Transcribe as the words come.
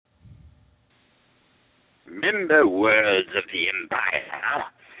member worlds of the Empire,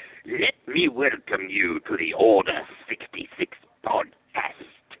 let me welcome you to the Order 66 podcast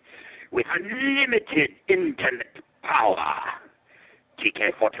with unlimited internet power.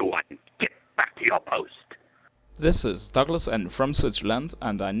 TK41, get back to your post. This is Douglas N. from Switzerland,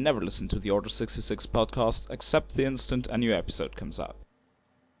 and I never listen to the Order 66 podcast except the instant a new episode comes out.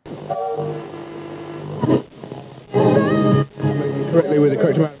 Correctly with the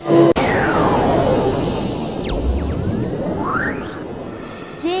correct amount.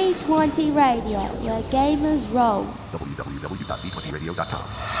 D20 Radio, where gamers roll.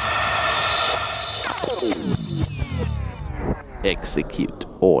 www.d20radio.com. Execute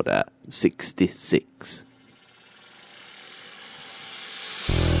Order 66.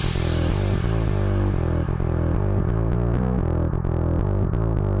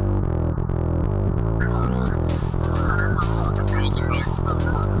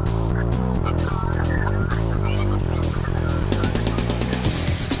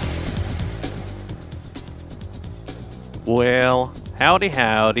 Well, howdy.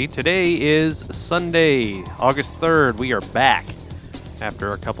 Today is Sunday, August 3rd. We are back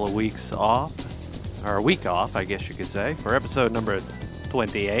after a couple of weeks off, or a week off, I guess you could say, for episode number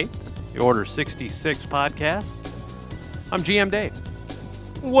 28, the Order 66 podcast. I'm GM Dave.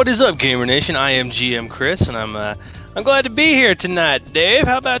 What is up, Gamer Nation? I am GM Chris, and I'm glad to be here tonight. Dave,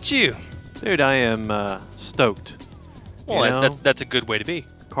 how about you? Dude, I am stoked. Well, that's a good way to be.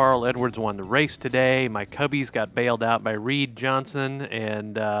 Carl Edwards won the race today. My Cubbies got bailed out by Reed Johnson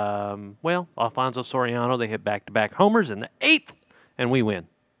and, Alfonso Soriano. They hit back-to-back homers in the 8th, and we win.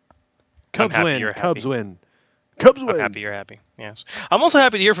 Cubs win. Cubs win. I'm happy you're happy. Yes. I'm also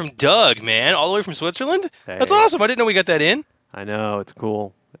happy to hear from Doug, man, all the way from Switzerland. Hey. That's awesome. I didn't know we got that in. I know, it's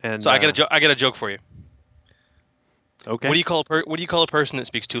cool. And so I got a joke for you. Okay. What do you call a person that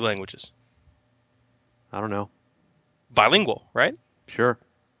speaks two languages? I don't know. Bilingual, right? Sure.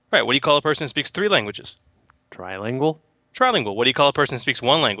 Right. What do you call a person that speaks three languages? Trilingual? Trilingual. What do you call a person that speaks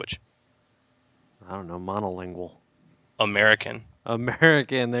one language? I don't know. Monolingual. American.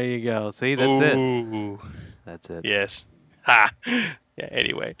 There you go. See, that's Ooh. it. That's it. Yes. Ha. Yeah,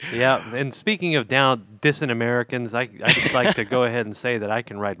 anyway. Yeah, and speaking of dissing Americans, I just like to go ahead and say that I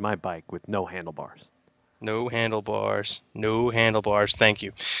can ride my bike with no handlebars. No handlebars. Thank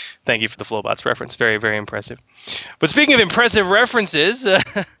you for the Flowbots reference. Very, very impressive. But speaking of impressive references,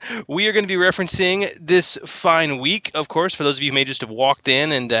 we are going to be referencing this fine week, of course, for those of you who may just have walked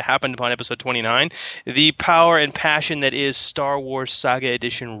in and happened upon episode 29, the power and passion that is Star Wars Saga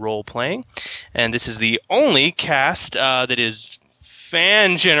Edition role-playing. And this is the only cast that is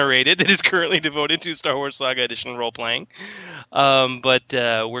fan-generated that is currently devoted to Star Wars Saga Edition role-playing. But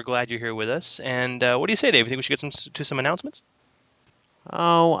we're glad you're here with us. And what do you say, Dave? You think we should get to some announcements?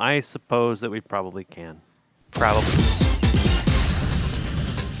 Oh, I suppose that we probably can. Probably.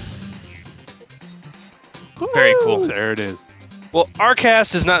 Very cool. There it is. Well, our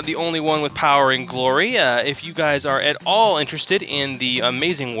cast is not the only one with power and glory. If you guys are at all interested in the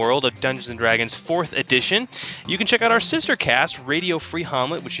amazing world of Dungeons & Dragons 4th edition, you can check out our sister cast, Radio Free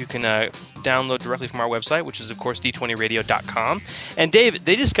Hamlet, which you can download directly from our website, which is, of course, d20radio.com. And Dave,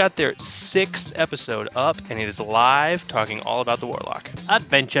 they just got their 6th episode up, and it is live, talking all about the Warlock.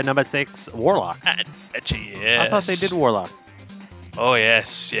 Adventure number 6, Warlock. Yes. I thought they did Warlock. Oh,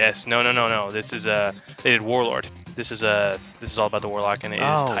 yes. No. This is, they did Warlord. This is all about the Warlock, and it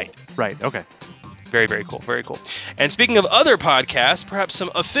is tight. Right, okay. Very, very cool. Very cool. And speaking of other podcasts, perhaps some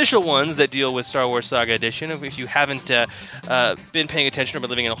official ones that deal with Star Wars Saga Edition, if you haven't been paying attention or been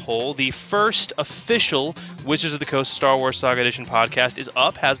living in a hole, the first official Wizards of the Coast Star Wars Saga Edition podcast is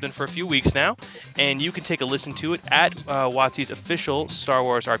up, has been for a few weeks now, and you can take a listen to it at WotC's official Star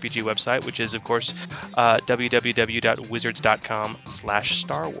Wars RPG website, which is, of course,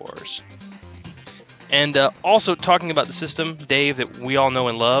 www.wizards.com/Star Wars. And also talking about the system, Dave, that we all know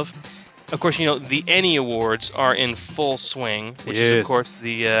and love. Of course, you know, the Annie Awards are in full swing, which is, of course,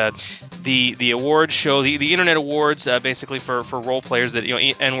 the award show, the Internet Awards, basically for role players that, you know,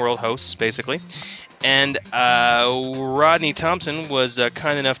 N-World hosts, basically. And Rodney Thompson was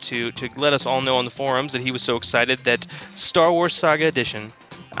kind enough to let us all know on the forums that he was so excited that Star Wars Saga Edition.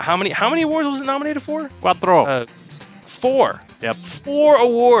 How many awards was it nominated for? 4. 4. Yep. 4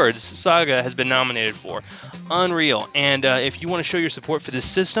 awards Saga has been nominated for. Unreal. And if you want to show your support for this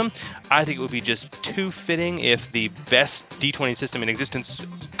system, I think it would be just too fitting if the best D20 system in existence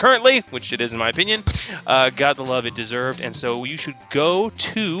currently, which it is in my opinion, got the love it deserved. And so you should go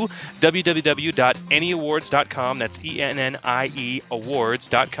to www.annyawards.com. That's ENNIE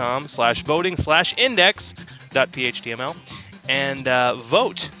awards.com/voting/index.phtml and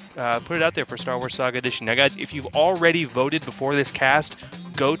vote put it out there for Star Wars Saga Edition. Now, guys, if you've already voted before this cast,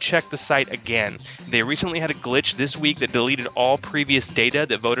 go check the site again. They recently had a glitch this week that deleted all previous data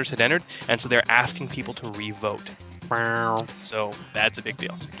that voters had entered, and so they're asking people to re-vote. So that's a big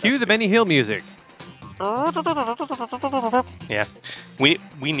deal. Cue the Benny Hill music. Yeah, we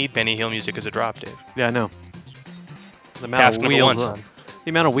need Benny Hill music as a drop, Dave. Yeah, I know. The amount Task of number wheels, one, son.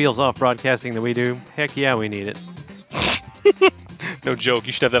 the amount of wheels off broadcasting that we do. Heck yeah, we need it. No joke.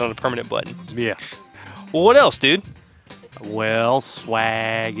 You should have that on a permanent button. Yeah. Well, what else, dude? Well,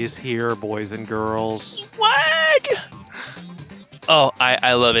 swag is here, boys and girls. Swag! Oh,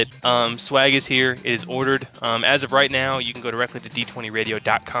 I love it. Swag is here. It is ordered. As of right now, you can go directly to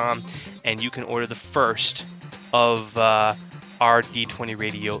d20radio.com and you can order the first of our D20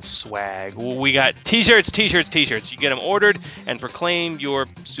 Radio swag. We got t-shirts. You get them ordered and proclaim your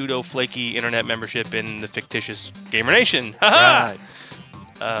pseudo-flaky internet membership in the fictitious Gamer Nation. Right.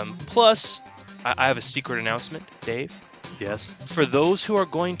 Plus, I have a secret announcement, Dave. Yes. For those who are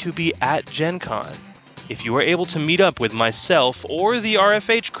going to be at Gen Con, if you are able to meet up with myself or the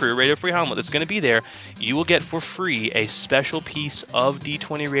RFH crew, Radio Free Helmet, that's going to be there, you will get for free a special piece of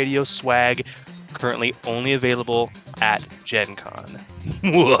D20 Radio swag, currently only available at Gen Con.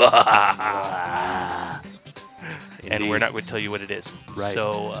 And we're not going to tell you what it is. Right.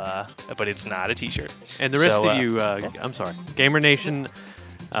 So, but it's not a t-shirt. And the rest of you, I'm sorry, Gamer Nation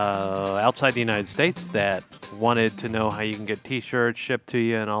outside the United States that wanted to know how you can get t-shirts shipped to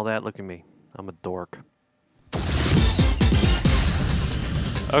you and all that, look at me. I'm a dork.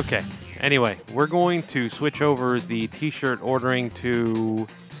 Okay. Anyway, we're going to switch over the t-shirt ordering to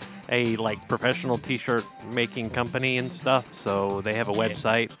a professional t-shirt making company and stuff. So they have a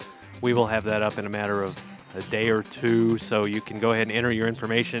website. We will have that up in a matter of a day or two. So you can go ahead and enter your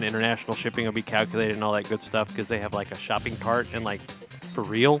information. International shipping will be calculated and all that good stuff because they have a shopping cart and for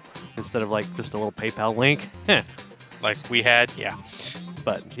real instead of just a little PayPal link. Like we had, yeah.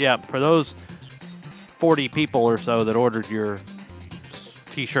 But yeah, for those 40 people or so that ordered your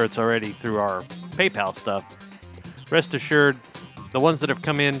t-shirts already through our PayPal stuff, rest assured, the ones that have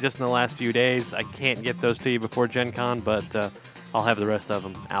come in just in the last few days, I can't get those to you before Gen Con, but I'll have the rest of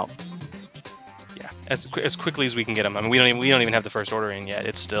them out. Yeah, as quickly as we can get them. I mean, we don't even have the first order in yet.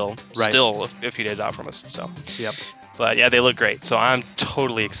 It's still a few days out from us. So. Yep. But yeah, they look great. So I'm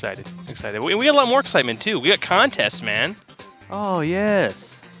totally excited. We got a lot more excitement too. We got contests, man. Oh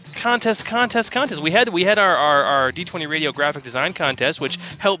yes. Contest. We had our D20 Radio graphic design contest, which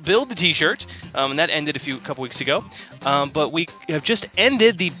helped build the T-shirt, and that ended a couple weeks ago. But we have just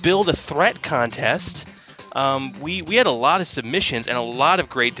ended the Build a Threat contest. We had a lot of submissions and a lot of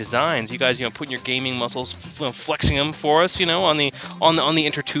great designs. You guys, putting your gaming muscles, flexing them for us, on the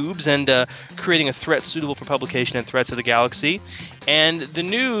intertubes and creating a threat suitable for publication in Threats of the Galaxy. And the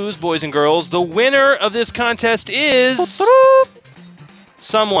news, boys and girls, the winner of this contest is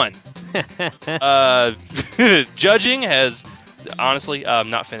someone. Judging has honestly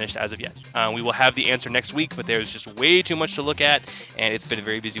not finished as of yet. We will have the answer next week, but there's just way too much to look at, and it's been a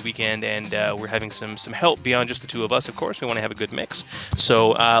very busy weekend, and we're having some help beyond just the two of us. Of course, we want to have a good mix.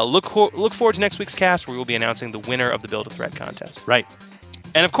 So look forward to next week's cast, where we will be announcing the winner of the Build a Threat contest. Right.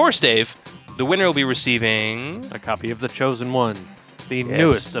 And of course, Dave, the winner will be receiving a copy of The Chosen One, the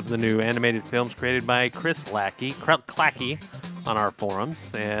newest of the new animated films created by Chris Clackey on our forums,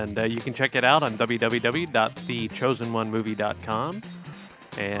 and you can check it out on www.thechoseenonemovie.com.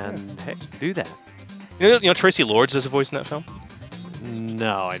 And hey, do that. You know Tracy Lords does a voice in that film?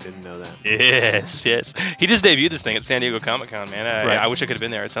 No, I didn't know that. Yes. He just debuted this thing at San Diego Comic-Con, man. Right. I wish I could have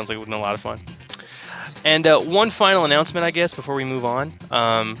been there. It sounds like it would have been a lot of fun. And one final announcement, I guess, before we move on.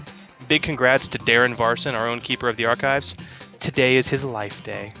 Big congrats to Darren Varson, our own keeper of the archives. Today is his life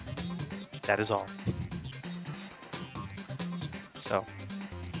day. That is all. So,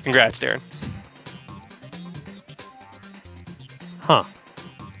 congrats, Darren. Huh?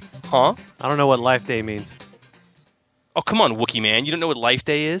 I don't know what Life Day means. Oh, come on, Wookiee man. You don't know what Life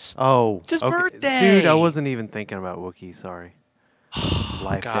Day is? Oh. It's his okay. birthday. Dude, I wasn't even thinking about Wookiee, sorry.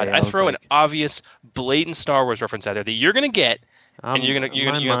 Life God, Day. I throw an obvious, blatant Star Wars reference out there that you're going to get, and you're gonna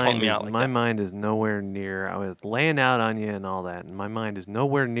pull me out like my that. mind is nowhere near. I was laying out on you and all that, and my mind is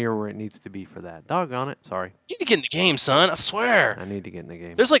nowhere near where it needs to be for that. Doggone it. Sorry. You need to get in the game, son. I swear. I need to get in the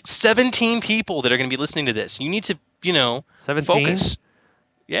game. There's 17 people that are going to be listening to this. You need to, 17? focus.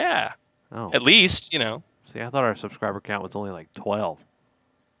 Yeah. Oh. At least, See, I thought our subscriber count was only 12.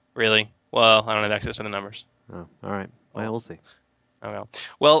 Really? Well, I don't have access to the numbers. Oh, all right. Well, we'll see. Oh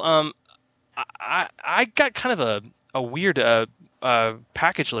well. I got kind of a weird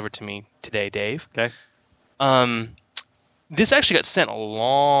package delivered to me today, Dave. Okay. this actually got sent a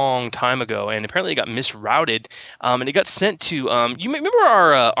long time ago, and apparently it got misrouted, and it got sent to, you remember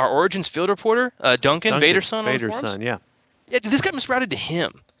our Origins field reporter, Duncan Vaderson on the forums? Vaderson, yeah. Yeah, this got misrouted to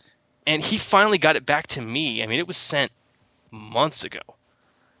him, and he finally got it back to me. I mean, it was sent months ago,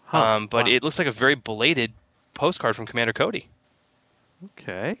 but Wow. it looks like a very belated postcard from Commander Cody.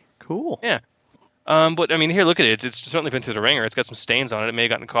 Okay, cool. Yeah. But I mean, here, look at it. It's certainly been through the ringer. It's got some stains on it. It may have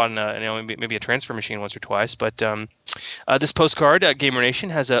gotten caught in maybe a transfer machine once or twice. But this postcard, Gamer Nation,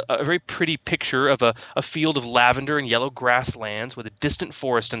 has a very pretty picture of a field of lavender and yellow grasslands with a distant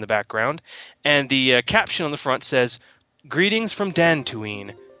forest in the background, and the caption on the front says, "Greetings from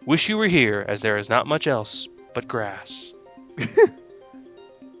Dantooine. Wish you were here, as there is not much else but grass."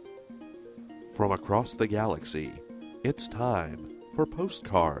 From across the galaxy, it's time for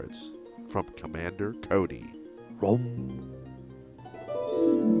postcards from Commander Cody.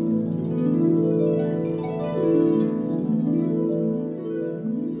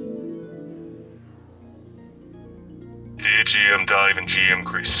 Dear GM Dave and GM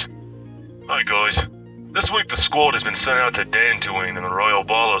Chris. Hi guys. This week the squad has been sent out to Dantooine in the Royal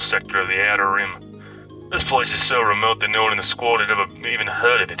Barlow sector of the Outer Rim. This place is so remote that no one in the squad had ever even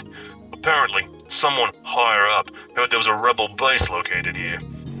heard of it. Apparently, someone higher up heard there was a rebel base located here.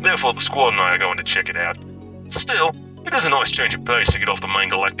 Therefore, the squad and I are going to check it out. Still, it is a nice change of pace to get off the main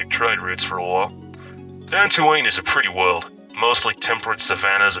galactic trade routes for a while. Dantooine is a pretty world, mostly temperate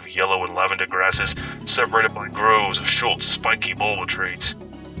savannas of yellow and lavender grasses, separated by groves of short, spiky bulba trees.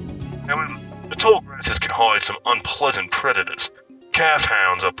 However, the tall grasses can hide some unpleasant predators. Calf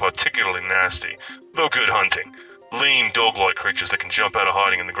hounds are particularly nasty, though good hunting. Lean, dog-like creatures that can jump out of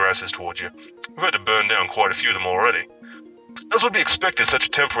hiding in the grasses towards you. We've had to burn down quite a few of them already. As would be expected, such a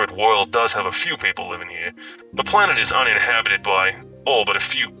temperate world does have a few people living here. The planet is uninhabited by all but a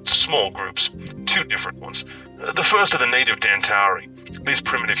few small groups, two different ones. The first are the native Dantari. These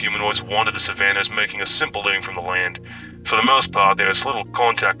primitive humanoids wander the savannas, making a simple living from the land. For the most part, there is little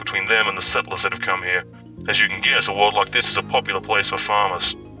contact between them and the settlers that have come here. As you can guess, a world like this is a popular place for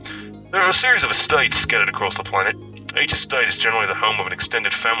farmers. There are a series of estates scattered across the planet. Each estate is generally the home of an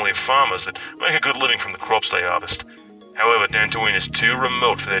extended family of farmers that make a good living from the crops they harvest. However, Dantooine is too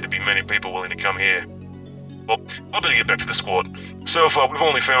remote for there to be many people willing to come here. Well, I better get back to the squad. So far, we've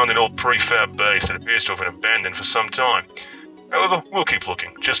only found an old prefab base that appears to have been abandoned for some time. However, we'll keep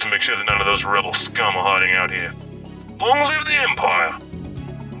looking, just to make sure that none of those rebel scum are hiding out here. Long live the Empire!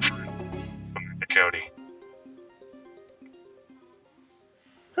 Commander Cody.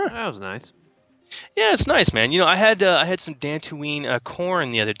 That was nice. Yeah, it's nice, man. I had some Dantooine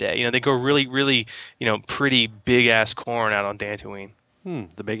corn the other day. They grow really, really, pretty big ass corn out on Dantooine.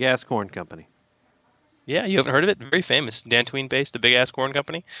 The Big Ass Corn Company. Yeah, you haven't heard of it? Very famous, Dantooine-based, the Big Ass Corn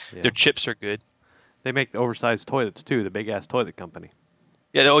Company. Yeah. Their chips are good. They make the oversized toilets too. The Big Ass Toilet Company.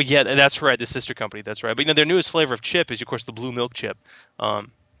 Yeah, yeah, that's right. The sister company, that's right. But their newest flavor of chip is, of course, the blue milk chip.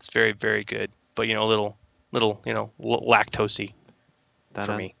 It's very, very good. But a little, lactosey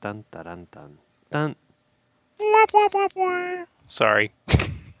for me. Dun, dun, dun, dun, dun. Sorry.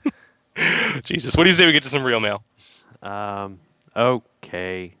 Jesus, what do you say we get to some real mail?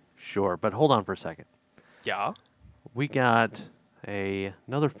 Okay, sure. But hold on for a second. Yeah. We got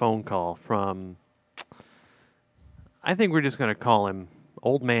another phone call from, I think we're just going to call him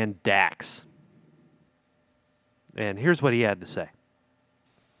Old Man Dax. And here's what he had to say.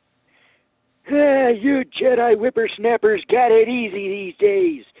 You Jedi whippersnappers got it easy these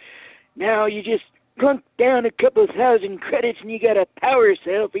days. Now you just plunk down a couple thousand credits and you got a power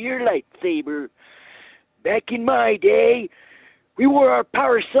cell for your lightsaber. Back in my day, we wore our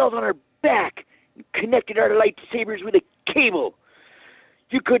power cells on our back and connected our lightsabers with a cable.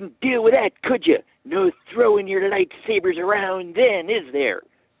 You couldn't deal with that, could you? No throwing your lightsabers around then, is there?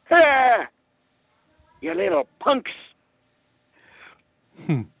 Ha! You little punks.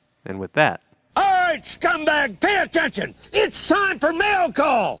 And with that, all right, scumbag, pay attention. It's time for mail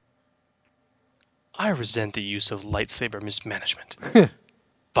call. I resent the use of lightsaber mismanagement.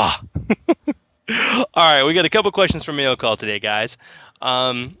 Bah. All right, we got a couple questions for mail call today, guys.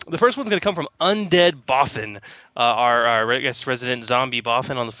 The first one's going to come from Undead Bothan, our guest resident zombie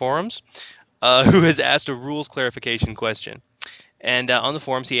Bothan on the forums, who has asked a rules clarification question. And on the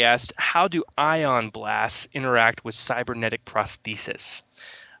forums, he asked, how do ion blasts interact with cybernetic prosthesis?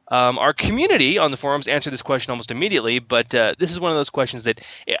 Our community on the forums answered this question almost immediately, but this is one of those questions that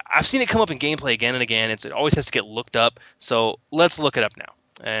I've seen it come up in gameplay again and again. It always has to get looked up, so let's look it up now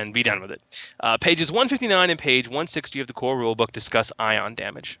and be done with it. Pages 159 and page 160 of the core rulebook discuss ion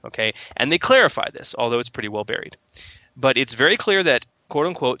damage, okay? And they clarify this, although it's pretty well buried. But it's very clear that,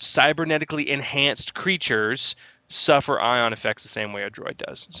 quote-unquote, cybernetically enhanced creatures suffer ion effects the same way a droid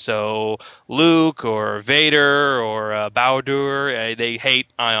does. So Luke or Vader or Bowdur, they hate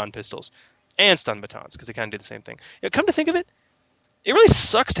ion pistols and stun batons because they kind of do the same thing. Come to think of it, it really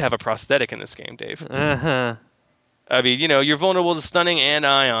sucks to have a prosthetic in this game, Dave. Uh-huh. I mean, you're vulnerable to stunning and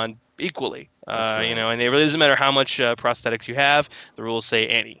ion equally. Right. And it really doesn't matter how much prosthetics you have. The rules say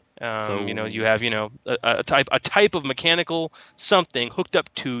any. You have, a type of mechanical something hooked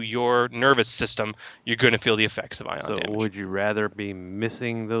up to your nervous system. You're going to feel the effects of ion damage. So would you rather be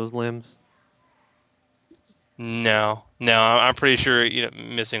missing those limbs? No, I'm pretty sure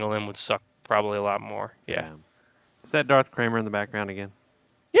missing a limb would suck probably a lot more. Yeah. Is that Darth Kramer in the background again?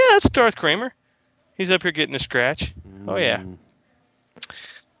 Yeah, that's Darth Kramer. He's up here getting a scratch. Oh yeah.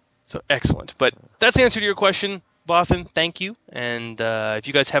 So excellent. But that's the answer to your question, Bothan. Thank you. And if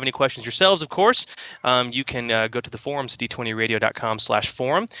you guys have any questions yourselves, of course, you can go to the forums at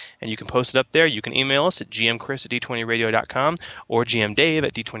d20radio.com/forum, and you can post it up there. You can email us at gmchris@d20radio.com or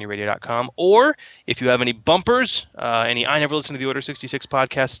gmdave@d20radio.com. Or if you have any bumpers, any I Never Listened to the Order 66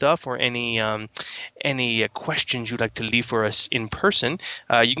 podcast stuff, or any questions you'd like to leave for us in person,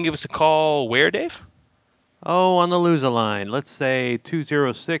 you can give us a call. Where, Dave? Oh, on the loser line. Let's say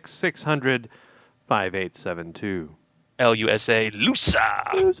 206-600-5872. LUSA,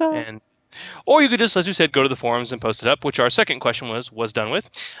 LUSA. Or you could just, as you said, go to the forums and post it up, which our second question was done with.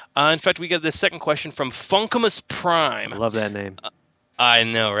 In fact, we got this second question from Funkamus Prime. I love that name. I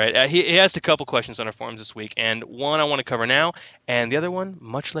know, right? He asked a couple questions on our forums this week, and one I want to cover now, and the other one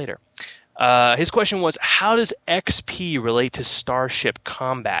much later. His question was, how does XP relate to starship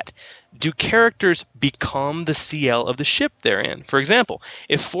combat? Do characters become the CL of the ship they're in? For example,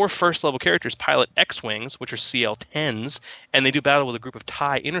 if 4 first-level characters pilot X-Wings, which are CL-10s, and they do battle with a group of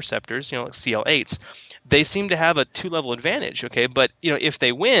TIE interceptors, like CL-8s, they seem to have a 2-level advantage, okay? But, if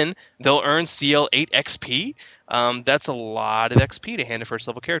they win, they'll earn CL-8 XP. That's a lot of XP to hand to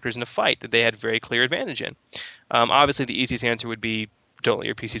first-level characters in a fight that they had very clear advantage in. Obviously, the easiest answer would be, don't let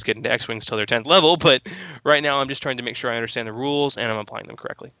your PCs get into X-Wings till they're 10th level, but right now I'm just trying to make sure I understand the rules and I'm applying them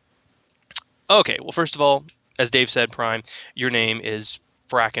correctly. Okay, well, first of all, as Dave said, Prime, your name is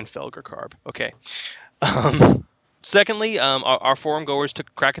Frackin' Felgercarb. Okay. Secondly, our forum goers took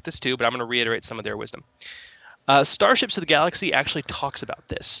a crack at this too, but I'm going to reiterate some of their wisdom. Starships of the Galaxy actually talks about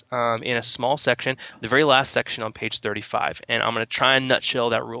this in a small section, the very last section on page 35, and I'm going to try and nutshell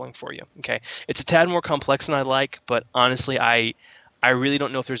that ruling for you. Okay, it's a tad more complex than I'd like, but honestly, I really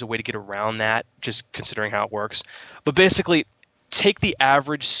don't know if there's a way to get around that, just considering how it works. But basically, take the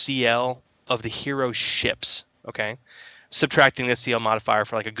average CL of the hero ships, okay? Subtracting the CL modifier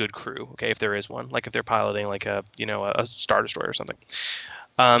for like a good crew, okay, if there is one, like if they're piloting like a Star Destroyer or something.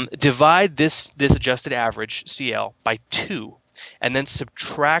 Divide this adjusted average CL by 2, and then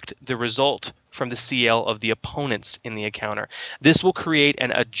subtract the result from the CL of the opponents in the encounter. This will create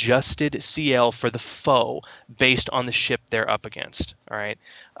an adjusted CL for the foe based on the ship they're up against. All right,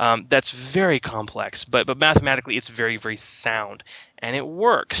 that's very complex, but mathematically it's very, very sound, and it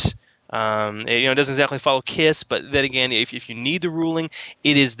works. It doesn't exactly follow KISS, but then again, if you need the ruling,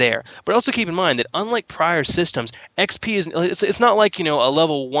 it is there. But also keep in mind that unlike prior systems, XP it's not like a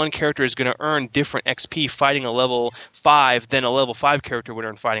level 1 character is going to earn different XP fighting a level 5 than a level 5 character would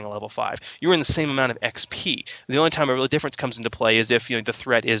earn fighting a level 5. You're in the same amount of XP. The only time a real difference comes into play is if the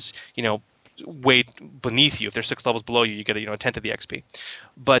threat is way beneath you. If they're 6 levels below you, you get a 1/10 of the XP.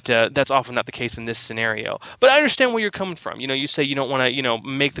 But that's often not the case in this scenario. But I understand where you're coming from. You say you don't want to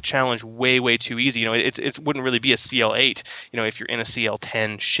make the challenge way too easy. It wouldn't really be a CL8 if you're in a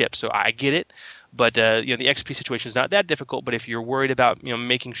CL10 ship. So I get it. But the XP situation is not that difficult. But if you're worried about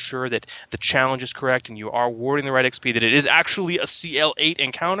making sure that the challenge is correct and you are awarding the right XP, that it is actually a CL8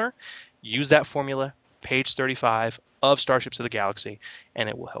 encounter, use that formula, page 35 of Starships of the Galaxy, and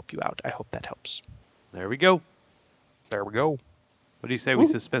it will help you out. I hope that helps. There we go. There we go. What do you say we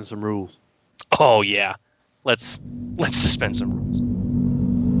suspend some rules? Oh yeah, let's suspend some rules.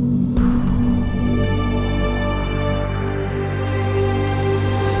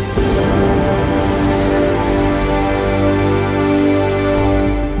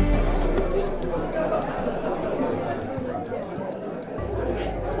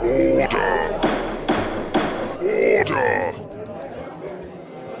 Order!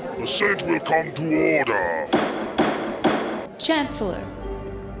 The Senate will come to order. Chancellor,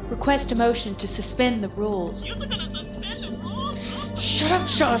 request a motion to suspend the rules. You're gonna suspend the rules? Shut up,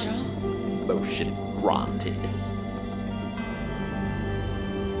 Jar Jar. Motion granted.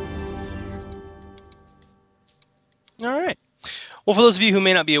 All right. Well, for those of you who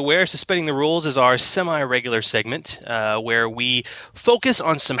may not be aware, Suspending the Rules is our semi-regular segment where we focus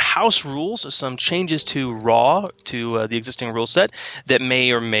on some house rules, some changes to Raw, to the existing rule set that may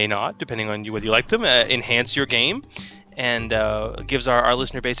or may not, depending on whether you like them, enhance your game. And gives our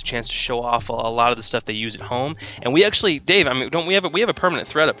listener base a chance to show off a lot of the stuff they use at home. And we actually, Dave, I mean, don't we have a permanent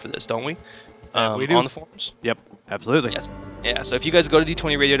thread up for this, don't we? We do. On the forums. Yep, absolutely. Yes. Yeah. So if you guys go to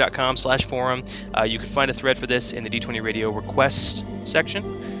d20radio.com/forum, you can find a thread for this in the D20 Radio requests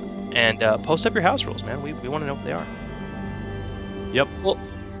section, and post up your house rules, man. We want to know what they are. Yep. Well,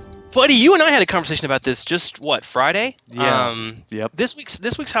 buddy, you and I had a conversation about this just Friday. Yeah. Yep. This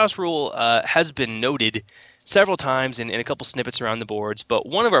week's house rule has been noted several times in a couple snippets around the boards, but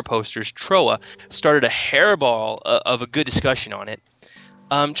one of our posters, Troa, started a hairball of a good discussion on it.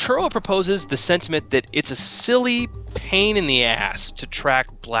 Troa proposes the sentiment that it's a silly pain in the ass to track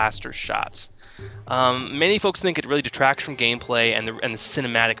blaster shots. Many folks think it really detracts from gameplay and the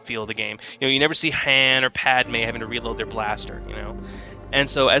cinematic feel of the game. You never see Han or Padme having to reload their blaster, And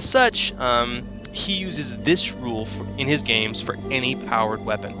so, as such, he uses this rule in his games for any powered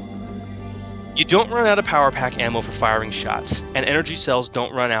weapon. You don't run out of power pack ammo for firing shots, and energy cells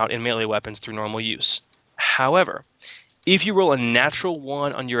don't run out in melee weapons through normal use. However, if you roll a natural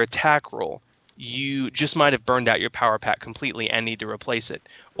 1 on your attack roll, you just might have burned out your power pack completely and need to replace it,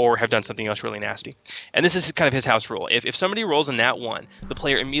 or have done something else really nasty. And this is kind of his house rule. If somebody rolls a nat 1, the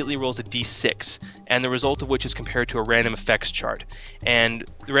player immediately rolls a d6, and the result of which is compared to a random effects chart. And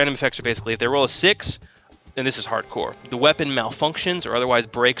the random effects are basically, if they roll a 6, and this is hardcore, the weapon malfunctions or otherwise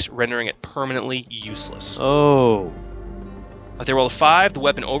breaks, rendering it permanently useless. Oh. If they roll a 5, the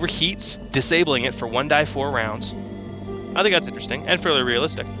weapon overheats, disabling it for 1d4 rounds. I think that's interesting and fairly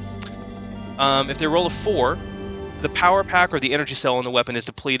realistic. If they roll a 4, the power pack or the energy cell in the weapon is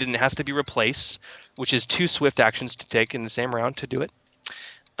depleted and has to be replaced, which is 2 swift actions to take in the same round to do it.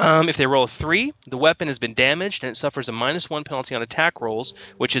 If they roll a 3, the weapon has been damaged and it suffers a -1 penalty on attack rolls,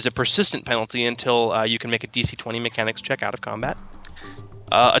 which is a persistent penalty until you can make a DC 20 mechanics check out of combat.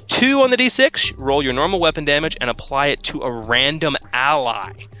 A 2 on the D6, roll your normal weapon damage and apply it to a random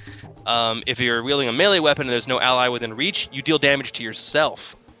ally. If you're wielding a melee weapon and there's no ally within reach, you deal damage to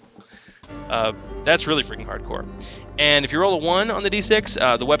yourself. That's really freaking hardcore. And if you roll a 1 on the D6,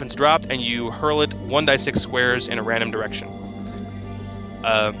 the weapon's dropped and you hurl it 1d6 squares in a random direction.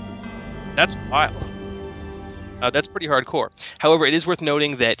 That's wild. That's pretty hardcore. However, it is worth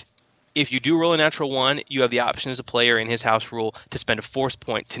noting that if you do roll a natural 1, you have the option as a player in his house rule to spend a force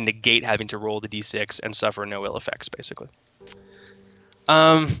point to negate having to roll the d6 and suffer no ill effects, basically.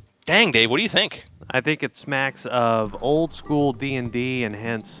 Dang, Dave, what do you think? I think it smacks of old school D&D, and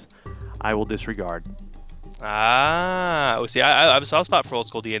hence I will disregard. See, I have a soft spot for old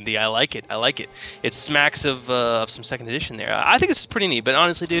school D&D. I like it. It smacks of some second edition there. I think this is pretty neat, but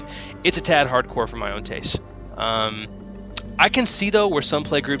honestly, dude, it's a tad hardcore for my own taste. I can see, though, where some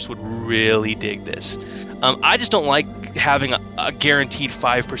play groups would really dig this. I just don't like having a guaranteed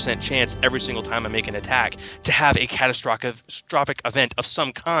 5% chance every single time I make an attack to have a catastrophic event of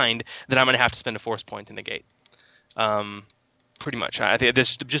some kind that I'm going to have to spend a force point to negate. Pretty much. I think this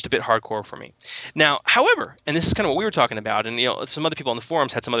is just a bit hardcore for me. Now, however, and this is kind of what we were talking about, and some other people on the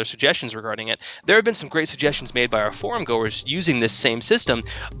forums had some other suggestions regarding it. There have been some great suggestions made by our forum goers using this same system,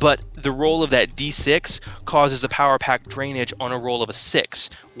 but the roll of that D6 causes the power pack drainage on a roll of a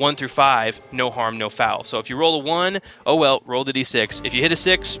 6. 1 through 5, no harm, no foul. So if you roll a 1, oh well, roll the D6. If you hit a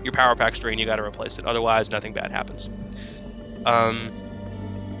 6, your power pack's drained, you got to replace it. Otherwise, nothing bad happens.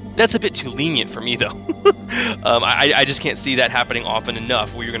 That's a bit too lenient for me, though. I just can't see that happening often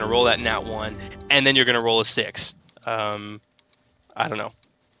enough where you're going to roll that nat 1 and then you're going to roll a 6. I don't know.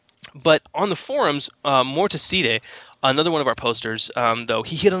 But on the forums, Mortaside, another one of our posters, though,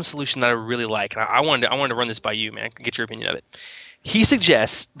 he hit on a solution that I really like. And I wanted to run this by you, man. Get your opinion of it. He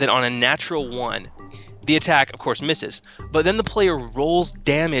suggests that on a natural 1, the attack, of course, misses, but then the player rolls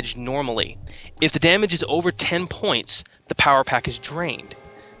damage normally. If the damage is over 10 points, the power pack is drained.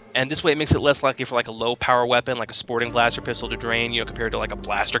 And this way it makes it less likely for like a low power weapon, like a sporting blaster pistol, to drain, compared to like a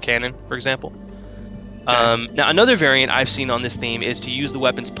blaster cannon, for example. Now, another variant I've seen on this theme is to use the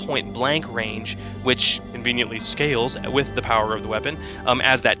weapon's point blank range, which conveniently scales with the power of the weapon,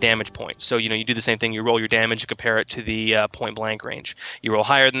 as that damage point. So, you do the same thing. You roll your damage, you compare it to the point blank range. You roll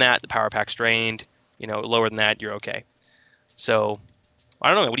higher than that, the power pack's drained. Lower than that, you're okay. So,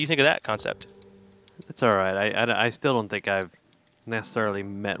 I don't know. What do you think of that concept? It's all right. I still don't think I've necessarily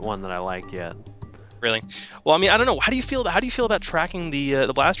met one that I like yet. Really? Well, I mean, I don't know. How do you feel about tracking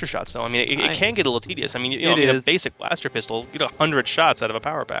the blaster shots, though? I mean, it can get a little tedious. I mean, a basic blaster pistol, 100 shots out of a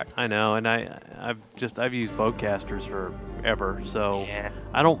power pack. I know, and I've used bowcasters for ever, so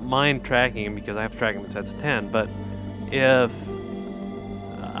I don't mind tracking them because I have to track them in sets of 10. But if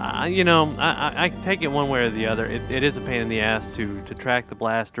I take it one way or the other. It is a pain in the ass to track the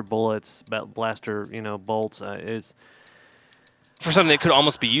blaster bullets, blaster bolts. Is for something that could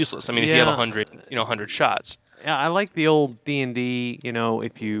almost be useless. I mean, if you have 100 shots. Yeah, I like the old D&D.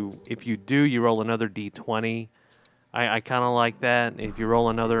 If you do, you roll another D20. I kind of like that. If you roll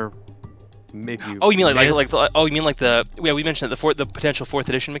another, if you you mean we mentioned the potential 4th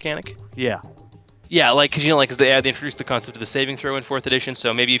edition mechanic. Yeah. Yeah, because they introduced the concept of the saving throw in 4th edition.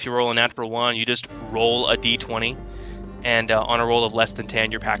 So maybe if you roll a natural 1, you just roll a D20, and on a roll of less than 10,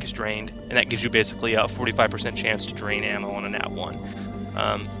 your pack is drained, and that gives you basically a 45% chance to drain ammo on a nat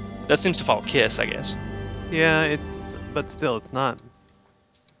 1. That seems to follow KISS, I guess. Yeah, but still, it's not.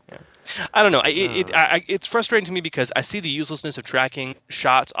 Yeah. I don't know. It's frustrating to me because I see the uselessness of tracking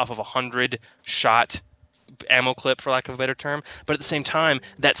shots off of a 100-shot ammo clip, for lack of a better term, but at the same time,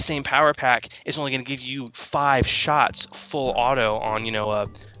 that same power pack is only going to give you 5 shots full auto on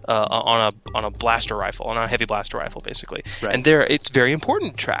on a blaster rifle, on a heavy blaster rifle, basically. Right. And it's very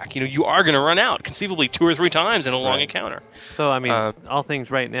important to track. You are going to run out conceivably 2 or 3 times in a long encounter. So I mean, all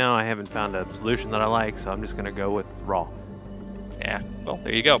things right now, I haven't found a solution that I like, so I'm just going to go with raw. Yeah, well,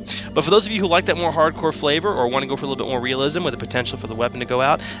 there you go. But for those of you who like that more hardcore flavor or want to go for a little bit more realism with the potential for the weapon to go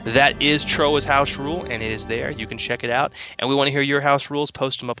out, that is Troa's house rule, and it is there. You can check it out. And we want to hear your house rules.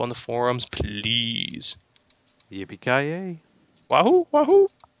 Post them up on the forums, please. Yippee-ki-yay. Wahoo, wahoo.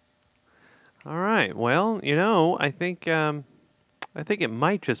 All right. Well, I think it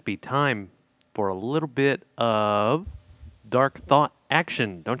might just be time for a little bit of Dark Thought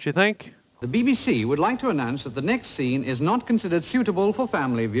action, don't you think? The BBC would like to announce that the next scene is not considered suitable for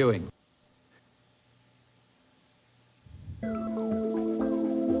family viewing.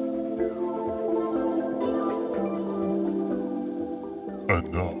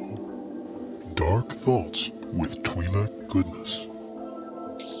 And now, Dark Thoughts with Twi'lek Goodness.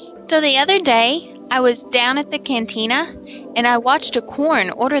 So the other day, I was down at the cantina, and I watched a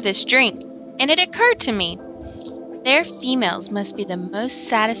Quarren order this drink, and it occurred to me, their females must be the most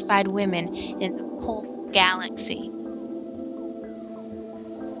satisfied women in the whole galaxy.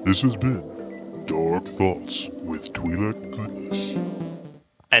 This has been Dark Thoughts with Twi'lek Goodness.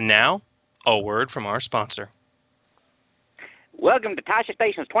 And now, a word from our sponsor. Welcome to Tasha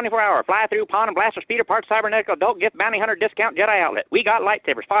Station's 24-hour fly-through pawn and blaster speeder parts cybernetical adult gift bounty hunter discount Jedi outlet. We got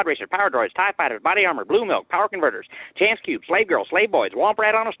lightsabers, pod racers, power droids, TIE fighters, body armor, blue milk, power converters, chance cubes, slave girls, slave boys, womp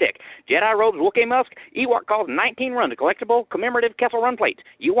rat on a stick, Jedi robes, Wookiee musk, Ewok calls, 19 runs of collectible commemorative Kessel Run plates.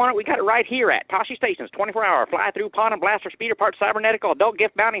 You want it? We got it right here at Tasha Station's 24-hour fly-through pawn and blaster speeder parts cybernetical adult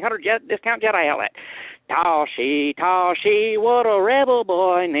gift bounty hunter discount Jedi outlet. Toshi, Toshi, what a rebel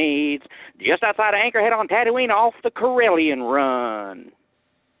boy needs. Just outside of Anchorhead on Tatooine off the Corellian run.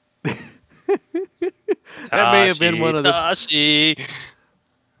 That may have been one of the... Toshi.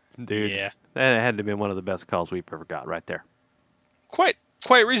 Dude, yeah. That had to have been one of the best calls we've ever got right there. Quite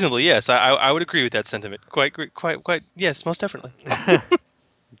reasonably, yes. I would agree with that sentiment. Quite, yes, most definitely.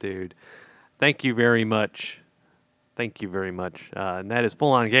 Dude, thank you very much. Thank you very much. And that is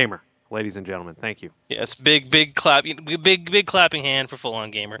Full On Gamer. Ladies and gentlemen, thank you. Yes, big clap, big clapping hand for Full On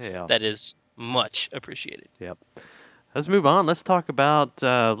Gamer. Yeah. That is much appreciated. Yep. Let's move on. Let's talk about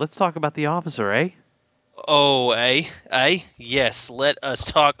The Officer, eh? Oh, yes. Let us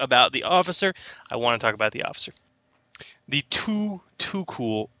talk about The Officer. I want to talk about The Officer. The too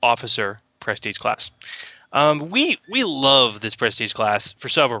cool Officer Prestige class. We love this Prestige class for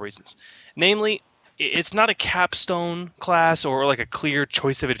several reasons. Namely, it's not a capstone class or like a clear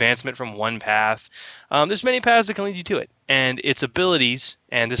choice of advancement from one path. There's many paths that can lead you to it. And its abilities,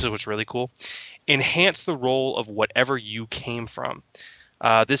 and this is what's really cool, enhance the role of whatever you came from.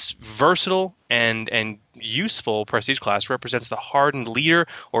 This versatile and useful Prestige class represents the hardened leader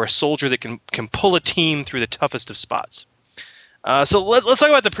or a soldier that can pull a team through the toughest of spots. So let's talk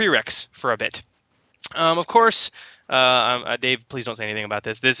about the prereqs for a bit. Of course... Dave, please don't say anything about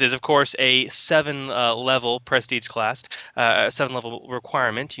this. This is, of course, a 7-level Prestige class, 7-level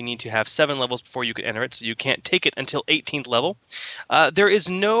requirement. You need to have 7 levels before you can enter it, so you can't take it until 18th level. There is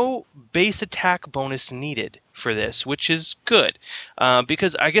no base attack bonus needed for this, which is good,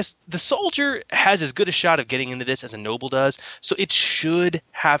 because I guess the soldier has as good a shot of getting into this as a noble does, so it should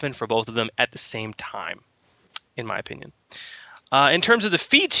happen for both of them at the same time, in my opinion. In terms of the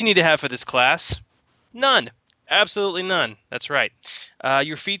feats you need to have for this class, none. Absolutely none. That's right.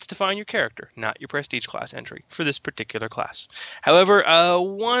 Your feats define your character, not your Prestige class entry for this particular class. However,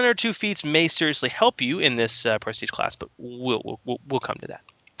 1 or 2 feats may seriously help you in this Prestige class, but we'll come to that.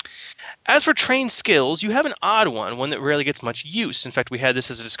 As for trained skills, you have an odd one that rarely gets much use. In fact, we had this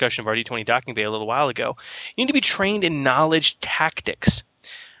as a discussion of our D20 docking bay a little while ago. You need to be trained in knowledge tactics.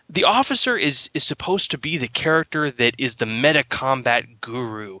 The officer is supposed to be the character that is the meta combat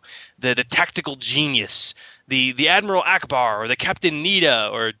guru, the tactical genius, the Admiral Akbar or the Captain Nita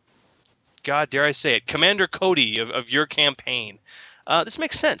or, God dare I say it, Commander Cody of your campaign. This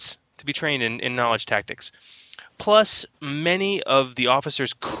makes sense to be trained in knowledge tactics. Plus, many of the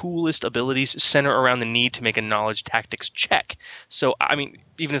officer's coolest abilities center around the need to make a knowledge tactics check. So, I mean,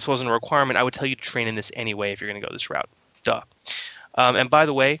 even if this wasn't a requirement, I would tell you to train in this anyway if you're going to go this route. Duh. And by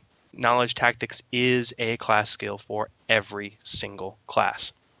the way, knowledge tactics is a class skill for every single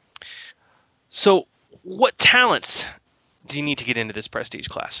class. So, what talents do you need to get into this prestige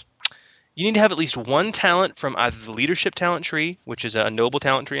class? You need to have at least one talent from either the leadership talent tree, which is a noble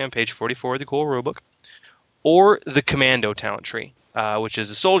talent tree on page 44 of the core rulebook, or the commando talent tree, which is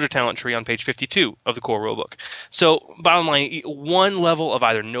a soldier talent tree on page 52 of the core rulebook. So, bottom line, one level of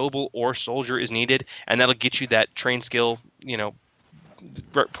either noble or soldier is needed, and that'll get you that trained skill,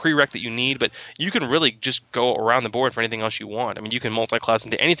 prereq that you need, but you can really just go around the board for anything else you want. I mean, you can multi-class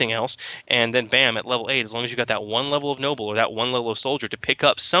into anything else, and then bam, at level 8, as long as you got that one level of noble or that one level of soldier to pick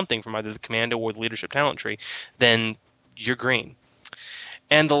up something from either the commando or the leadership talent tree, then you're green.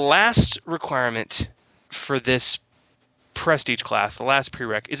 And the last requirement for this prestige class, the last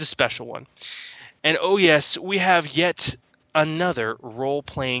prereq, is a special one. And oh yes, we have yet another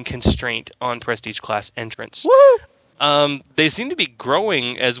role-playing constraint on prestige class entrance. Woo! They seem to be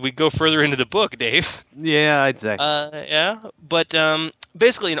growing as we go further into the book, Dave. Yeah, I'd say. But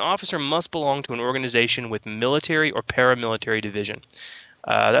basically, an officer must belong to an organization with military or paramilitary division.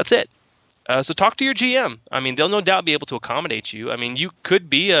 That's it. So talk to your GM. I mean, they'll no doubt be able to accommodate you. I mean, you could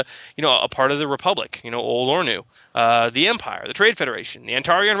be a part of the Republic, old or new, the Empire, the Trade Federation, the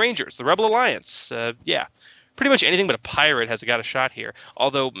Antarian Rangers, the Rebel Alliance. Pretty much anything but a pirate has got a shot here,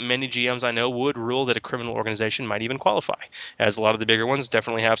 although many GMs I know would rule that a criminal organization might even qualify, as a lot of the bigger ones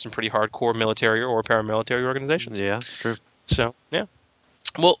definitely have some pretty hardcore military or paramilitary organizations. Yeah, it's true. So, yeah.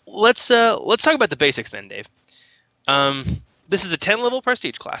 Well, let's talk about the basics then, Dave. This is a 10-level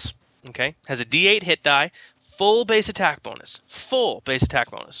prestige class, okay? Has a D8 hit die, full base attack bonus, and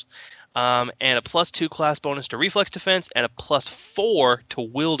a +2 class bonus to reflex defense, and a +4 to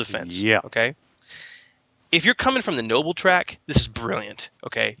will defense. Yeah. Okay? If you're coming from the noble track, this is brilliant.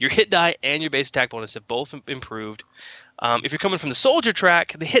 Okay, your hit die and your base attack bonus have both improved. If you're coming from the soldier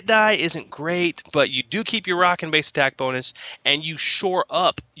track, the hit die isn't great, but you do keep your rock and base attack bonus, and you shore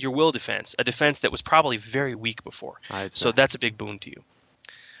up your will defense, a defense that was probably very weak before. So that's a big boon to you.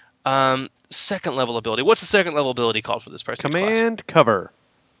 Second level ability. What's the second level ability called for this prestige class? Command cover.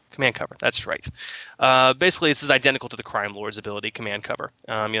 Command cover, that's right. Basically, this is identical to the Crime Lord's ability, Command Cover.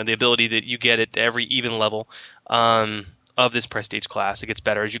 The ability that you get at every even level of this prestige class. It gets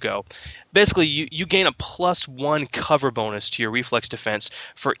better as you go. Basically, you gain a +1 cover bonus to your reflex defense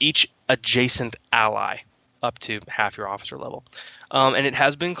for each adjacent ally, up to half your officer level. And it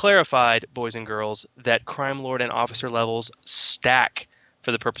has been clarified, boys and girls, that Crime Lord and officer levels stack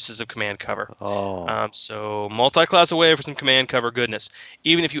for the purposes of command cover. So multi-class away for some command cover goodness.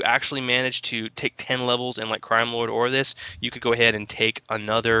 Even if you actually manage to take 10 levels in like Crime Lord or this, you could go ahead and take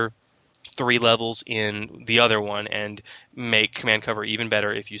another 3 levels in the other one and make command cover even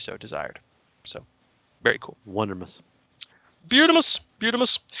better if you so desired. So, very cool. Wondermus. Beautimus.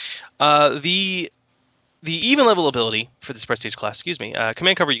 The even level ability for this prestige class,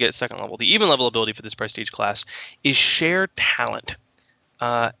 command cover you get at second level. The even level ability for this prestige class is Share Talent.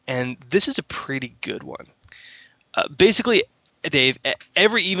 And this is a pretty good one. Basically, Dave, at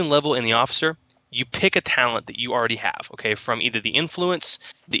every even level in the officer, you pick a talent that you already have, okay, from either the influence,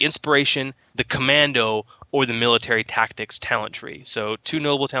 the inspiration, the commando, or the military tactics talent tree. So 2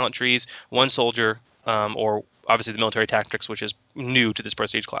 noble talent trees, 1 soldier, or obviously the military tactics, which is new to this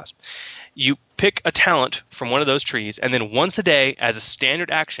prestige class. You pick a talent from one of those trees, and then once a day, as a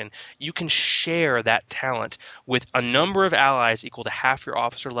standard action, you can share that talent with a number of allies equal to half your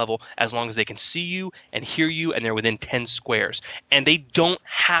officer level, as long as they can see you and hear you, and they're within 10 squares. And they don't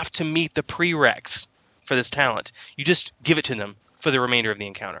have to meet the prereqs for this talent. You just give it to them for the remainder of the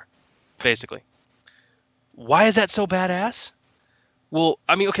encounter, basically. Why is that so badass? Well,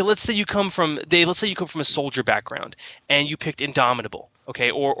 I mean, okay, let's say you come from a soldier background and you picked Indomitable, okay,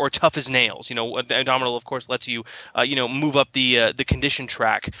 or Tough as Nails. Indomitable, of course, lets you, move up the condition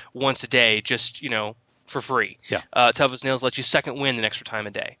track once a day, just, for free. Yeah. Tough as Nails lets you second wind an extra time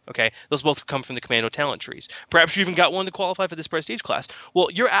a day. Okay, those both come from the Commando talent trees. Perhaps you even got one to qualify for this prestige class. Well,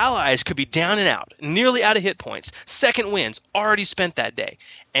 your allies could be down and out, nearly out of hit points, second winds already spent that day,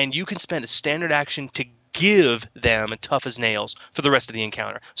 and you can spend a standard action to give them Tough as Nails for the rest of the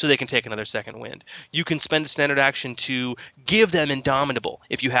encounter so they can take another second wind. You can spend a standard action to give them Indomitable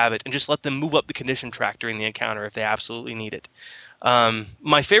if you have it and just let them move up the condition track during the encounter if they absolutely need it.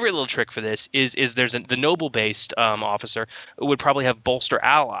 My favorite little trick for this is there's the noble-based officer would probably have Bolster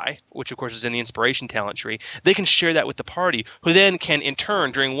Ally, which of course is in the Inspiration talent tree. They can share that with the party, who then can in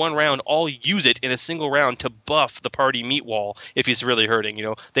turn during one round all use it in a single round to buff the party meat wall if he's really hurting. You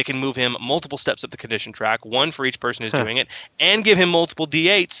know, they can move him multiple steps up the condition track, one for each person who's doing it, and give him multiple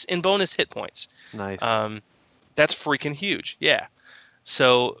D8s in bonus hit points. Nice. That's freaking huge. Yeah.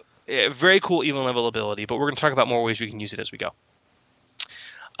 So very cool even level ability, but we're going to talk about more ways we can use it as we go.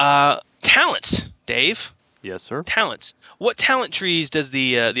 Talents, Dave. Yes, sir. Talents. What talent trees does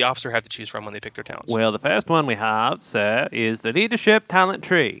the officer have to choose from when they pick their talents? Well, the first one we have, sir, is the Leadership Talent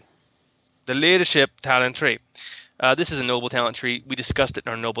Tree. The Leadership Talent Tree. This is a noble talent tree. We discussed it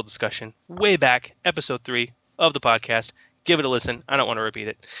in our noble discussion way back, episode 3 of the podcast. Give it a listen. I don't want to repeat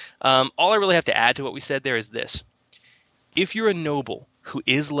it. All I really have to add to what we said there is this. If you're a noble who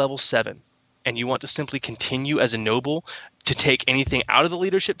is level 7 and you want to simply continue as a noble to take anything out of the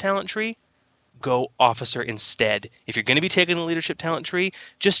leadership talent tree, go officer instead. If you're going to be taking the leadership talent tree,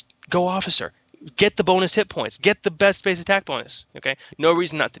 just go officer. Get the bonus hit points. Get the best base attack bonus. Okay? No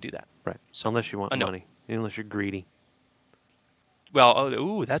reason not to do that. Right. So unless you want money. Unless you're greedy.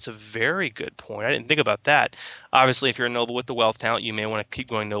 Well, that's a very good point. I didn't think about that. Obviously, if you're a noble with the wealth talent, you may want to keep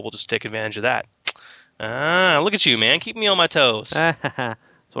going noble just to take advantage of that. Look at you, man. Keep me on my toes. That's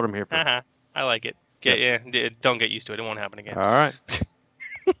what I'm here for. I like it. Don't get used to it. It won't happen again. All right.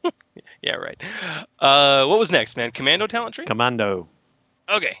 Yeah, right. What was next, man? Commando talent tree? Commando.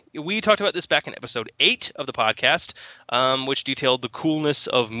 Okay. We talked about this back in episode 8 of the podcast, which detailed the coolness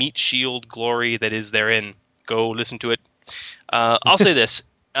of Meat Shield glory that is therein. Go listen to it. I'll say this.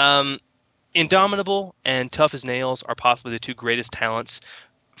 Indomitable and Tough as Nails are possibly the two greatest talents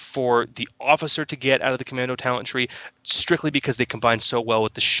for the officer to get out of the Commando talent tree, strictly because they combine so well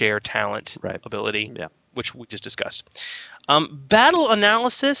with the share talent ability, which we just discussed. Battle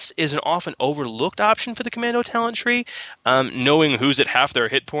Analysis is an often overlooked option for the Commando talent tree. Knowing who's at half their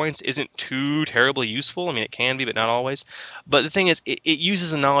hit points isn't too terribly useful. I mean, it can be, but not always. But the thing is, it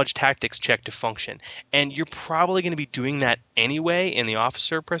uses a knowledge tactics check to function, and you're probably going to be doing that anyway in the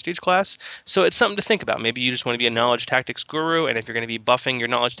officer prestige class, so it's something to think about. Maybe you just want to be a knowledge tactics guru, and if you're going to be buffing your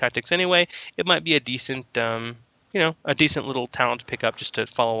knowledge tactics anyway, it might be a decent, a decent little talent to pick up just to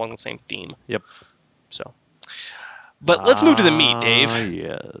follow along the same theme. Yep. So... But let's move to the meat, Dave.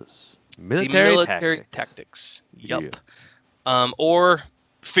 Yes. Military tactics. Yup. Or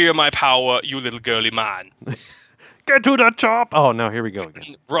fear my power, you little girly man. Get to the chop. Oh, no, here we go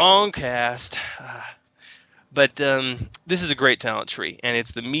again. Wrong cast. But this is a great talent tree, and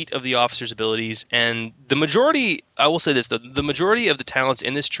it's the meat of the officer's abilities. And the majority, I will say this, the majority of the talents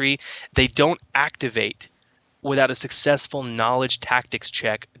in this tree, they don't activate without a successful knowledge tactics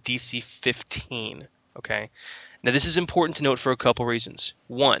check, DC 15. Okay? Now, this is important to note for a couple reasons.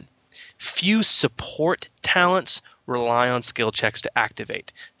 One, few support talents rely on skill checks to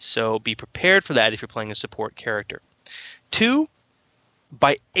activate, so be prepared for that if you're playing a support character. Two,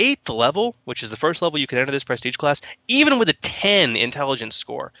 by 8th level, which is the first level you can enter this prestige class, even with a 10 intelligence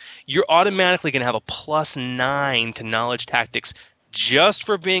score, you're automatically going to have a +9 to knowledge tactics just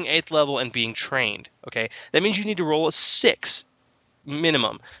for being 8th level and being trained. Okay, that means you need to roll a 6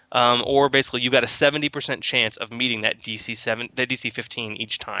 minimum, or basically you got a 70% chance of meeting that DC 15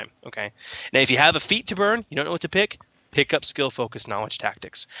 each time. Okay. Now, if you have a feat to burn, you don't know what to pick up skill focus knowledge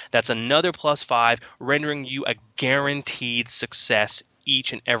tactics. That's another +5, rendering you a guaranteed success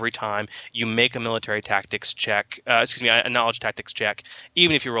each and every time you make a military tactics check. A knowledge tactics check.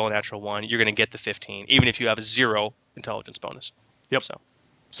 Even if you roll a natural 1, you're going to get the 15, even if you have a 0 intelligence bonus. Yep. So,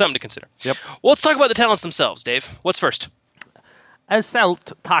 something to consider. Yep. Well, let's talk about the talents themselves, Dave. What's first?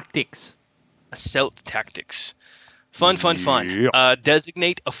 Assault tactics. Assault tactics. Fun. Yep.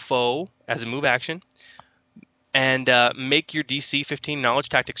 Designate a foe as a move action, and make your DC 15 knowledge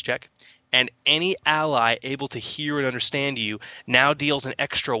tactics check. And any ally able to hear and understand you now deals an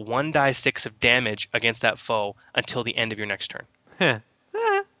extra 1d6 of damage against that foe until the end of your next turn.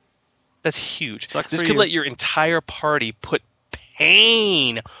 That's huge. This could let your entire party put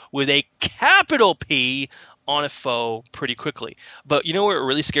pain with a capital P on a foe pretty quickly. But you know where it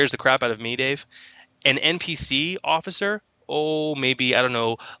really scares the crap out of me, Dave? An NPC officer maybe, I don't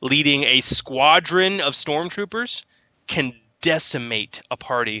know, leading a squadron of stormtroopers, can decimate a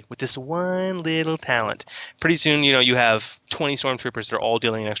party with this one little talent. Pretty soon, you have 20 stormtroopers that are all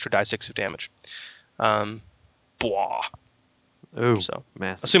dealing an extra die 6 of damage. Blah. Ooh, so,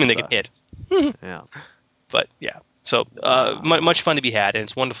 massive assuming they suck. can hit. Yeah. But, yeah. So, much fun to be had, and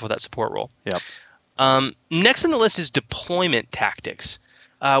it's wonderful for that support role. Yep. Next on the list is deployment tactics,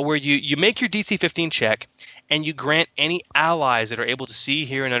 where you make your DC-15 check, and you grant any allies that are able to see,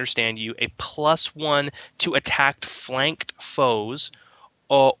 hear, and understand you a +1 to attacked flanked foes,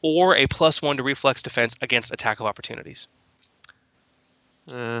 or a +1 to reflex defense against attack of opportunities.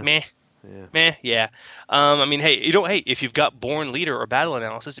 Meh. Yeah. Meh, yeah. I mean, hey, if you've got Born Leader or Battle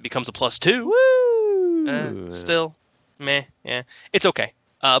Analysis, it becomes a +2. Woo! Still, meh, yeah. It's okay.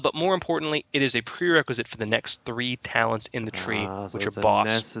 But more importantly, it is a prerequisite for the next 3 talents in the tree, which are it's a boss.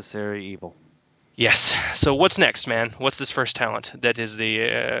 necessary evil. Yes. So what's next, man? What's this first talent that is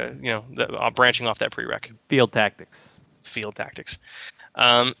the branching off that prereq? Field tactics. Field tactics.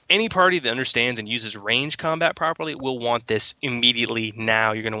 Any party that understands and uses range combat properly will want this immediately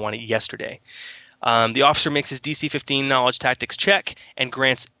now. You're going to want it yesterday. The officer makes his DC-15 knowledge tactics check and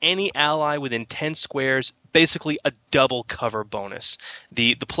grants any ally within 10 squares basically a double cover bonus.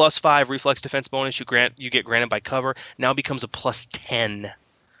 The +5 reflex defense bonus you get granted by cover now becomes a +10.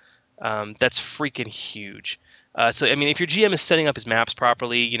 That's freaking huge. So, I mean, if your GM is setting up his maps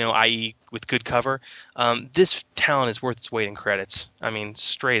properly, i.e. with good cover, this talent is worth its weight in credits. I mean,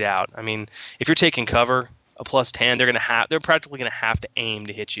 straight out. I mean, if you're taking cover, a +10, they're practically going to have to aim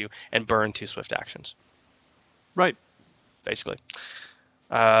to hit you and burn 2 swift actions. Right. Basically.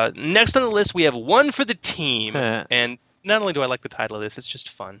 Next on the list, we have one for the team. And not only do I like the title of this, it's just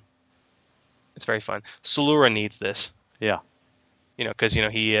fun. It's very fun. Salura needs this. Yeah. Because he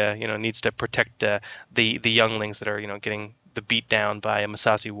needs to protect the younglings that are getting the beat down by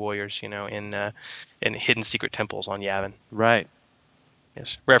Massassi warriors in hidden secret temples on Yavin. Right.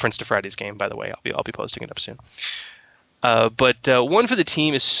 Yes. Reference to Friday's game, by the way. I'll be posting it up soon. But one for the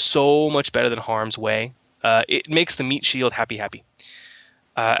team is so much better than Harm's Way. It makes the meat shield happy.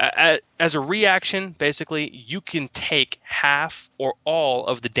 As a reaction, basically, you can take half or all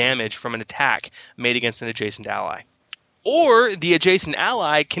of the damage from an attack made against an adjacent ally. Or the adjacent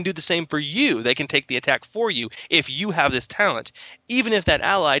ally can do the same for you. They can take the attack for you if you have this talent, even if that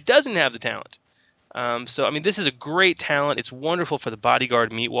ally doesn't have the talent. So, I mean, this is a great talent. It's wonderful for the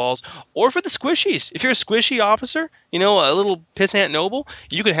bodyguard meat walls or for the squishies. If you're a squishy officer, a little pissant noble,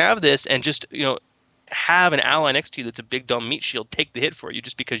 you can have this and just, have an ally next to you that's a big dumb meat shield take the hit for you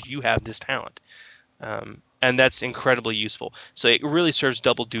just because you have this talent. And that's incredibly useful. So it really serves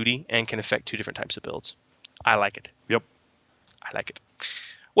double duty and can affect 2 different types of builds. I like it. Yep. I like it.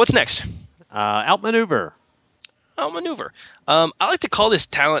 What's next? Outmaneuver. Outmaneuver. I like to call this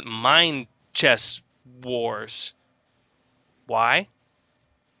talent Mind Chess Wars. Why?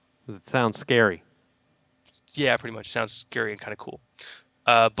 Because it sounds scary. Yeah, pretty much. Sounds scary and kind of cool.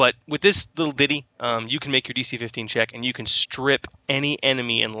 But with this little ditty, you can make your DC-15 check, and you can strip any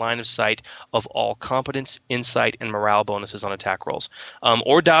enemy in line of sight of all competence, insight, and morale bonuses on attack rolls,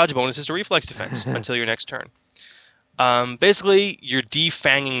 or dodge bonuses to reflex defense until your next turn. Basically, you're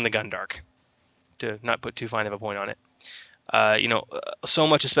defanging the Gundark, to not put too fine of a point on it. So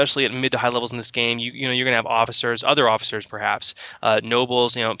much, especially at mid to high levels in this game, you're going to have officers, other officers perhaps,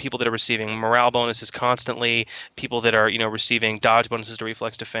 nobles, people that are receiving morale bonuses constantly, people that are, receiving dodge bonuses to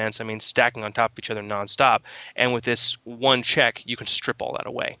reflex defense. I mean, stacking on top of each other nonstop. And with this one check, you can strip all that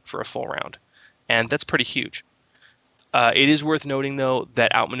away for a full round. And that's pretty huge. It is worth noting, though,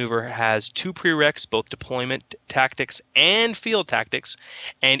 that Outmaneuver has 2 prereqs, both deployment tactics and field tactics.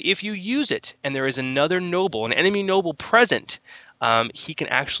 And if you use it and there is another noble, an enemy noble present, he can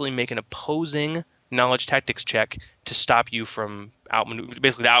actually make an opposing knowledge tactics check to stop you from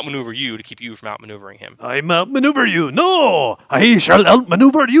basically to outmaneuver you, to keep you from outmaneuvering him. I'm outmaneuver you. No, I shall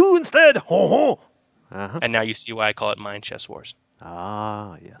outmaneuver you instead. Ho ho. Uh-huh. And now you see why I call it Mind Chess Wars.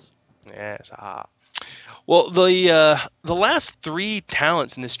 Ah, yes. Yes, Well, the last 3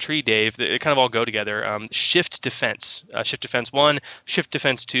 talents in this tree, Dave, they kind of all go together. Shift Defense. Shift Defense 1, Shift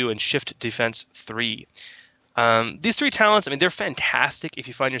Defense 2, and Shift Defense 3. These 3 talents, they're fantastic if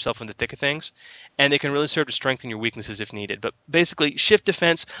you find yourself in the thick of things, and they can really serve to strengthen your weaknesses if needed. But basically, Shift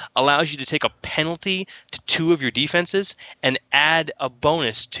Defense allows you to take a penalty to 2 of your defenses and add a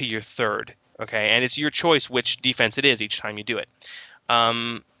bonus to your 3rd. Okay, and it's your choice which defense it is each time you do it.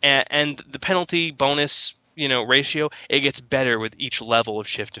 And the penalty bonus, ratio, it gets better with each level of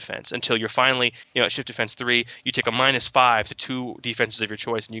shift defense until you're finally, at shift defense 3, you take a -5 to 2 defenses of your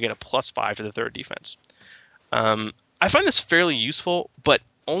choice and you get a +5 to the 3rd defense. I find this fairly useful, but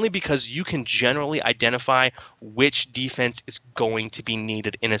only because you can generally identify which defense is going to be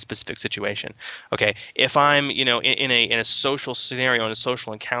needed in a specific situation. Okay, if I'm, in a social scenario, in a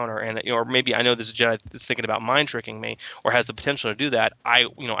social encounter, and or maybe I know there's a Jedi that's thinking about mind tricking me or has the potential to do that, I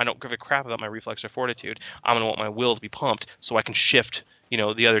don't give a crap about my reflex or fortitude. I'm going to want my will to be pumped so I can shift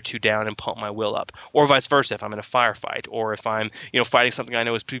the other two down and pump my will up, or vice versa if I'm in a firefight, or if I'm fighting something I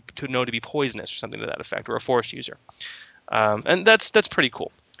know is to be poisonous or something to that effect, or a force user. And that's pretty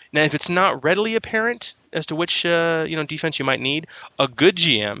cool. Now, if it's not readily apparent as to which defense you might need, a good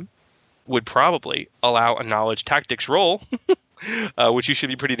GM would probably allow a knowledge tactics roll, which you should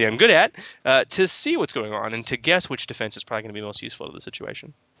be pretty damn good at, to see what's going on and to guess which defense is probably going to be most useful to the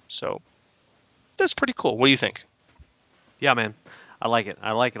situation. So that's pretty cool. What do you think? Yeah, man. I like it.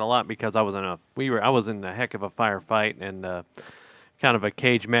 I like it a lot because I was in a heck of a firefight and kind of a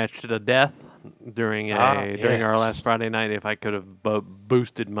cage match to the death during our last Friday night. If I could have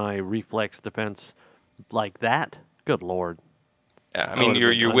boosted my reflex defense like that, good Lord. Yeah, I mean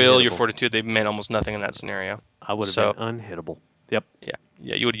your will, your fortitude, they meant almost nothing in that scenario. I would have been unhittable. Yep.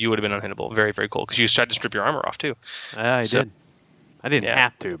 Yeah, you would have been unhittable. Very, very cool because you tried to strip your armor off too. I did. I didn't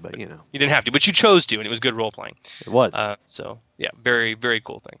have to, but You didn't have to, but you chose to, and it was good role playing. It was. So yeah, very, very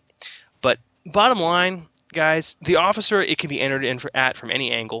cool thing. But bottom line, guys, the officer, it can be entered in at from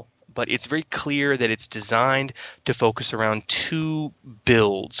any angle, but it's very clear that it's designed to focus around two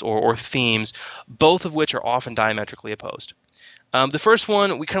builds or themes, both of which are often diametrically opposed. The first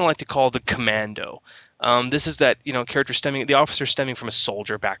one we kind of like to call the commando. This is that the officer stemming from a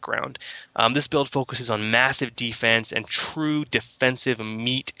soldier background. This build focuses on massive defense and true defensive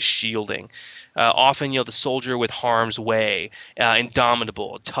meat shielding. Often, the soldier with harm's way,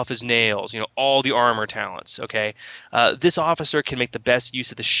 indomitable, tough as nails, all the armor talents. Okay, this officer can make the best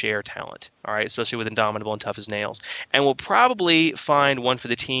use of the share talent. All right, especially with indomitable and tough as nails, and will probably find one for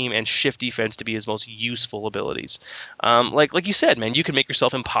the team and shift defense to be his most useful abilities. Like you said, man, you can make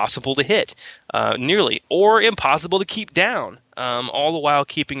yourself impossible to hit, nearly, or impossible to keep down. All the while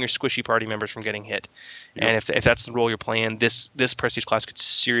keeping your squishy party members from getting hit. Yep. And if that's the role you're playing, this prestige class could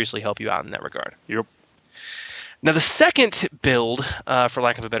seriously help you out in that regard. Yep. Now, the second build, for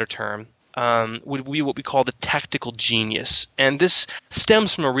lack of a better term, would be what we call the tactical genius. And this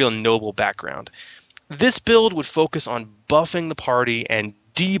stems from a real noble background. This build would focus on buffing the party and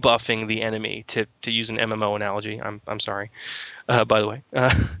debuffing the enemy, to use an MMO analogy. I'm sorry, by the way.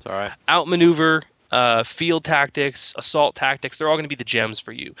 It's all right. Outmaneuver, field tactics, assault tactics, they're all going to be the gems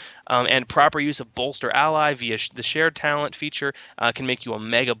for you. And proper use of bolster ally via the shared talent feature can make you a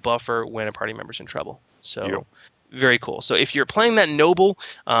mega buffer when a party member's in trouble. So very cool. So if you're playing that noble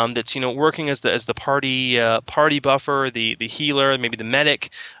that's working as the party buffer, the healer, maybe the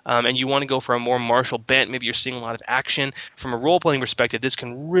medic, and you want to go for a more martial bent, maybe you're seeing a lot of action from a role-playing perspective, this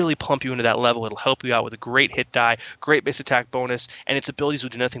can really pump you into that level. It'll help you out with a great hit die, great base attack bonus, and its abilities will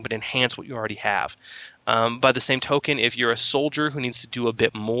do nothing but enhance what you already have. By the same token, if you're a soldier who needs to do a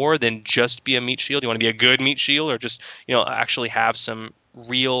bit more than just be a meat shield, you want to be a good meat shield, or just actually have some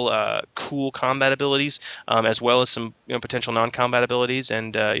real cool combat abilities, as well as some potential non-combat abilities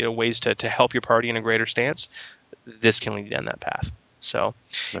and ways to help your party in a greater stance, this can lead you down that path. So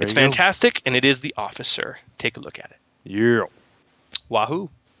it's fantastic, and it is the officer. Take a look at it. Yeah. Wahoo.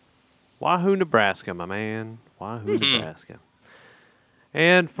 Wahoo, Nebraska, my man. Wahoo, Nebraska.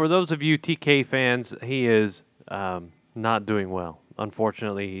 And for those of you TK fans, he is not doing well.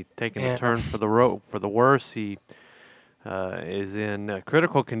 Unfortunately, he's taken a turn for the worse. He is in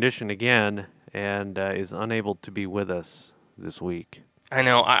critical condition again and is unable to be with us this week. I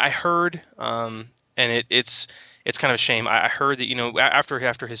know. I heard, and it's kind of a shame. I heard that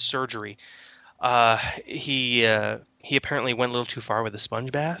after his surgery, he apparently went a little too far with the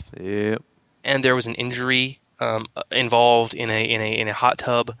sponge bath. Yep. And there was an injury involved in a hot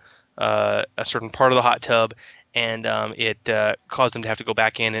tub, a certain part of the hot tub. And it caused them to have to go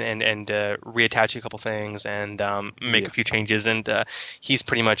back in and reattach a couple things and make a few changes. And he's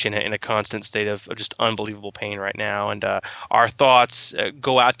pretty much in a constant state of just unbelievable pain right now. And our thoughts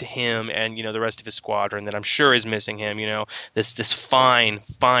go out to him and the rest of his squadron that I'm sure is missing him. This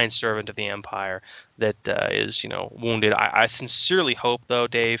fine servant of the Empire that is wounded. I sincerely hope, though,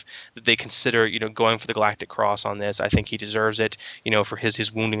 Dave, that they consider going for the Galactic Cross on this. I think he deserves it. For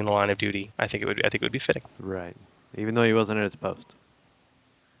his wounding in the line of duty. I think it would be fitting. Right. Even though he wasn't at his post.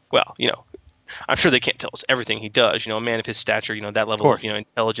 Well, I'm sure they can't tell us everything he does. A man of his stature, that level of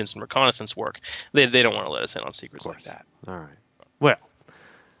intelligence and reconnaissance work, they don't want to let us in on secrets like that. All right. Well,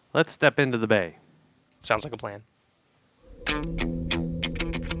 let's step into the bay. Sounds like a plan.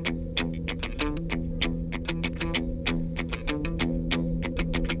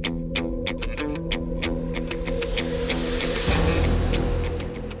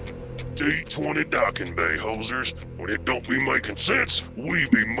 D20 Docking Bay, hosers. When it don't be making sense, we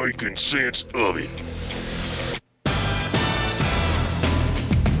be making sense of it.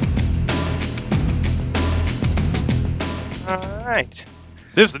 All right.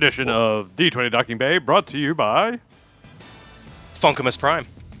 This edition of D20 Docking Bay brought to you by Funkimus Prime.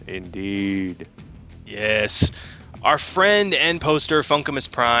 Indeed. Yes. Our friend and poster, Funkimus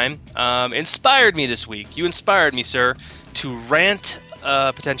Prime, inspired me this week. You inspired me, sir, to rant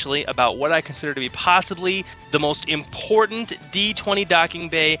potentially about what I consider to be possibly the most important D20 Docking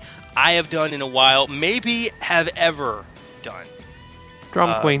Bay I have done in a while, maybe have ever done.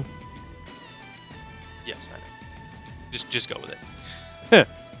 Drama Queen. Yes, I know. Just go with it.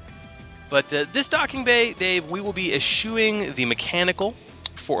 But this docking bay, Dave, we will be eschewing the mechanical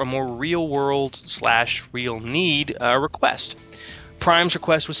for a more real-world / real need request. Prime's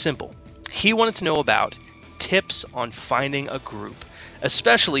request was simple. He wanted to know about tips on finding a group,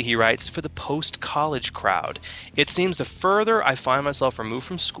 especially, he writes, for the post-college crowd. It seems the further I find myself removed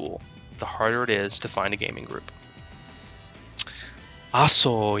from school, the harder it is to find a gaming group.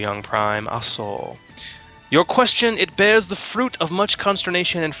 Aso, young Prime, aso. Your question, it bears the fruit of much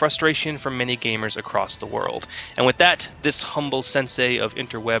consternation and frustration from many gamers across the world. And with that, this humble sensei of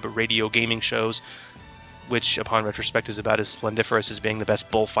interweb radio gaming shows, which upon retrospect is about as splendiferous as being the best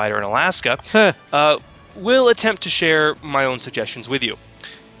bullfighter in Alaska, will attempt to share my own suggestions with you.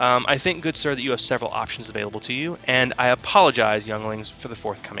 I think, good sir, that you have several options available to you, and I apologize, younglings, for the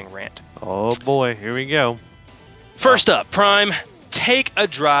forthcoming rant. Oh boy, here we go. First up, Prime, take a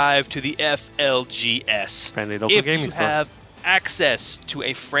drive to the FLGS. Friendly local if gaming you store. have access to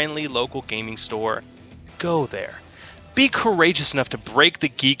a friendly local gaming store, go there. Be courageous enough to break the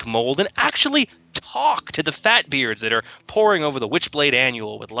geek mold and actually talk to the fat beards that are poring over the Witchblade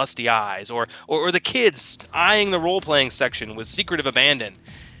Annual with lusty eyes, or the kids eyeing the role-playing section with secretive abandon.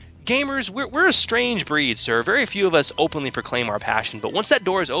 Gamers, we're a strange breed, sir. Very few of us openly proclaim our passion, but once that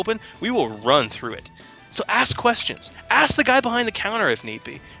door is open, we will run through it. So ask questions. Ask the guy behind the counter if need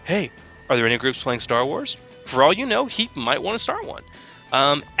be. Hey, are there any groups playing Star Wars? For all you know, he might want to start one.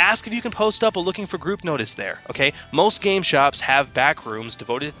 Ask if you can post up a looking for group notice there, okay? Most game shops have back rooms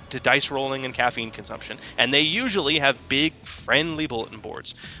devoted to dice rolling and caffeine consumption, and they usually have big, friendly bulletin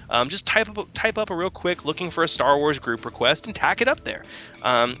boards. Just type up a real quick looking for a Star Wars group request and tack it up there.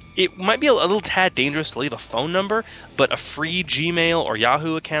 It might be a little tad dangerous to leave a phone number, but a free Gmail or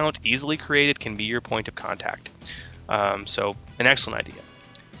Yahoo account easily created can be your point of contact. So, an excellent idea.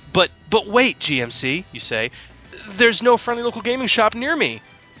 But wait, GMC, you say, there's no friendly local gaming shop near me.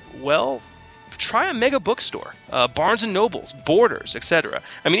 Well, try a mega bookstore, Barnes & Nobles, Borders, etc.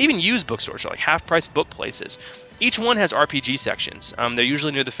 I mean, even used bookstores are like half-price book places. Each one has RPG sections. They're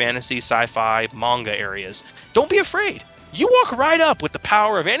usually near the fantasy, sci-fi, manga areas. Don't be afraid. You walk right up with the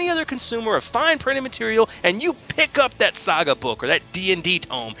power of any other consumer of fine printed material, and you pick up that saga book or that D&D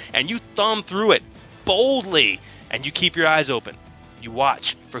tome, and you thumb through it boldly, and you keep your eyes open. You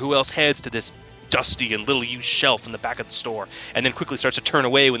watch for who else heads to this dusty and little used shelf in the back of the store, and then quickly starts to turn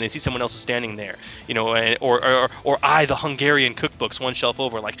away when they see someone else is standing there, you know, or eye the Hungarian cookbooks one shelf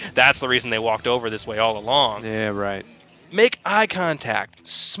over, like that's the reason they walked over this way all along. Yeah, right. Make eye contact,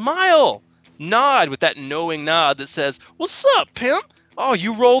 smile, nod with that knowing nod that says, "What's up, pimp? Oh,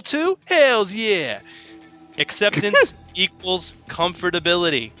 you roll too? Hells yeah!" Acceptance equals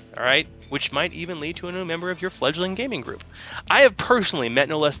comfortability. All right. Which might even lead to a new member of your fledgling gaming group. I have personally met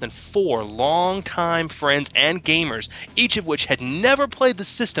no less than 4 longtime friends and gamers, each of which had never played the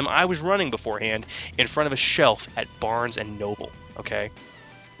system I was running beforehand, in front of a shelf at Barnes & Noble, okay?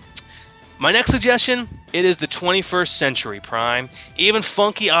 My next suggestion, it is the 21st century, Prime. Even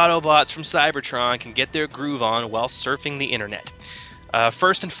funky Autobots from Cybertron can get their groove on while surfing the internet.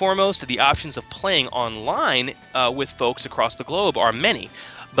 First and foremost, the options of playing online with folks across the globe are many.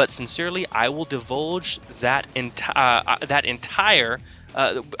 But sincerely, I will divulge that we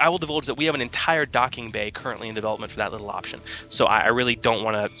have an entire docking bay currently in development for that little option. So I really don't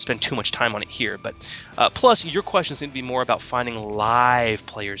want to spend too much time on it here. But plus, your questions need to be more about finding live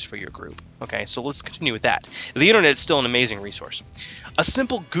players for your group. Okay, so let's continue with that. The internet is still an amazing resource. A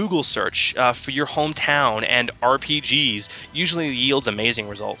simple Google search for your hometown and RPGs usually yields amazing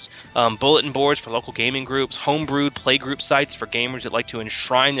results. Bulletin boards for local gaming groups, homebrewed playgroup sites for gamers that like to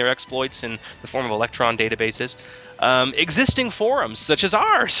enshrine their exploits in the form of Electron databases, existing forums such as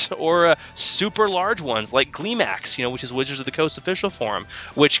ours, or super large ones like Gleemax, which is Wizards of the Coast official forum,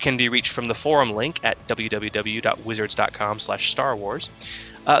 which can be reached from the forum link at www.wizards.com/Star Wars.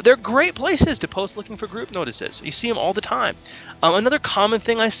 They're great places to post looking for group notices. You see them all the time. Another common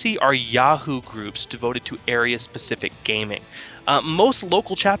thing I see are Yahoo groups devoted to area-specific gaming. Most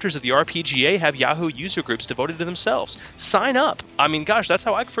local chapters of the RPGA have Yahoo user groups devoted to themselves. Sign up. I mean, gosh, that's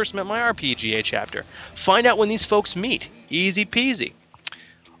how I first met my RPGA chapter. Find out when these folks meet. Easy peasy.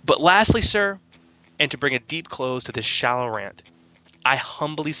 But lastly, sir, and to bring a deep close to this shallow rant, I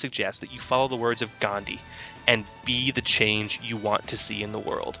humbly suggest that you follow the words of Gandhi and be the change you want to see in the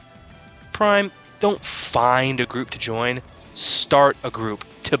world. Prime, don't find a group to join. Start a group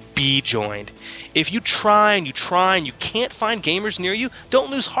to be joined. If you try and you can't find gamers near you, don't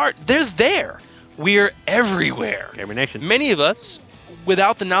lose heart. They're there. We're everywhere. Gamer Nation. Many of us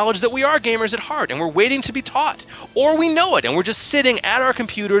without the knowledge that we are gamers at heart and we're waiting to be taught. Or we know it and we're just sitting at our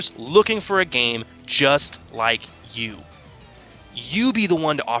computers looking for a game just like you. You be the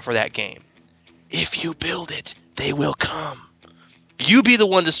one to offer that game. If you build it, they will come. You be the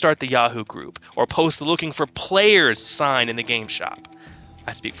one to start the Yahoo group or post the looking for players sign in the game shop.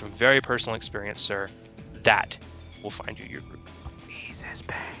 I speak from very personal experience, sir. That will find you your group. Ease his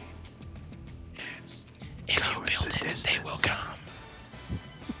pain. Yes. If you build it, they will come.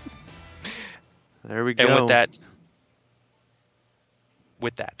 There we go. And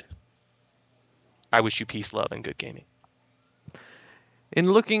with that, I wish you peace, love, and good gaming.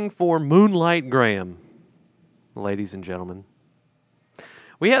 In looking for Moonlight Graham, ladies and gentlemen.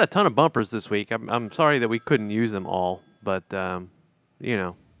 We had a ton of bumpers this week. I'm sorry that we couldn't use them all, but,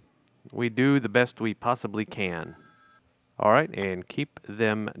 we do the best we possibly can. All right, and keep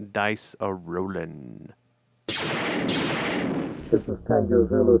them dice a-rolling. This is Tango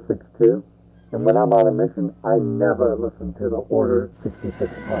Zulu 62, and when I'm on a mission, I never listen to the Order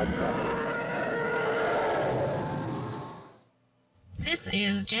 66 podcast. This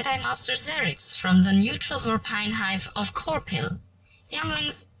is Jedi Master Zerix from the Neutral Verpine Hive of Corpil.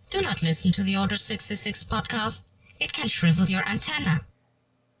 Younglings, do not listen to the Order 66 podcast. It can shrivel your antenna.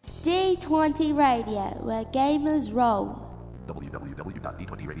 D20 Radio, where gamers roll.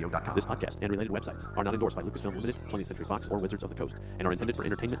 www.d20radio.com. This podcast and related websites are not endorsed by Lucasfilm Limited, 20th Century Fox, or Wizards of the Coast, and are intended for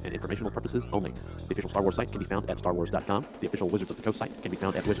entertainment and informational purposes only. The official Star Wars site can be found at starwars.com. The official Wizards of the Coast site can be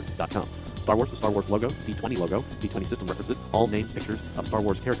found at wizards.com. Star Wars, the Star Wars logo, D20 logo, D20 system references, all names, pictures of Star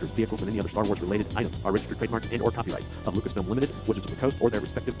Wars characters, vehicles, and any other Star Wars related items are registered trademarks and or copyright of Lucasfilm Limited, Wizards of the Coast, or their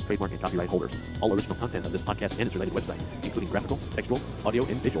respective trademark and copyright holders. All original content of this podcast and its related website, including graphical, textual, audio,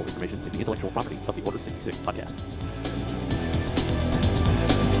 and visual information, is the intellectual property of the Order 66 podcast.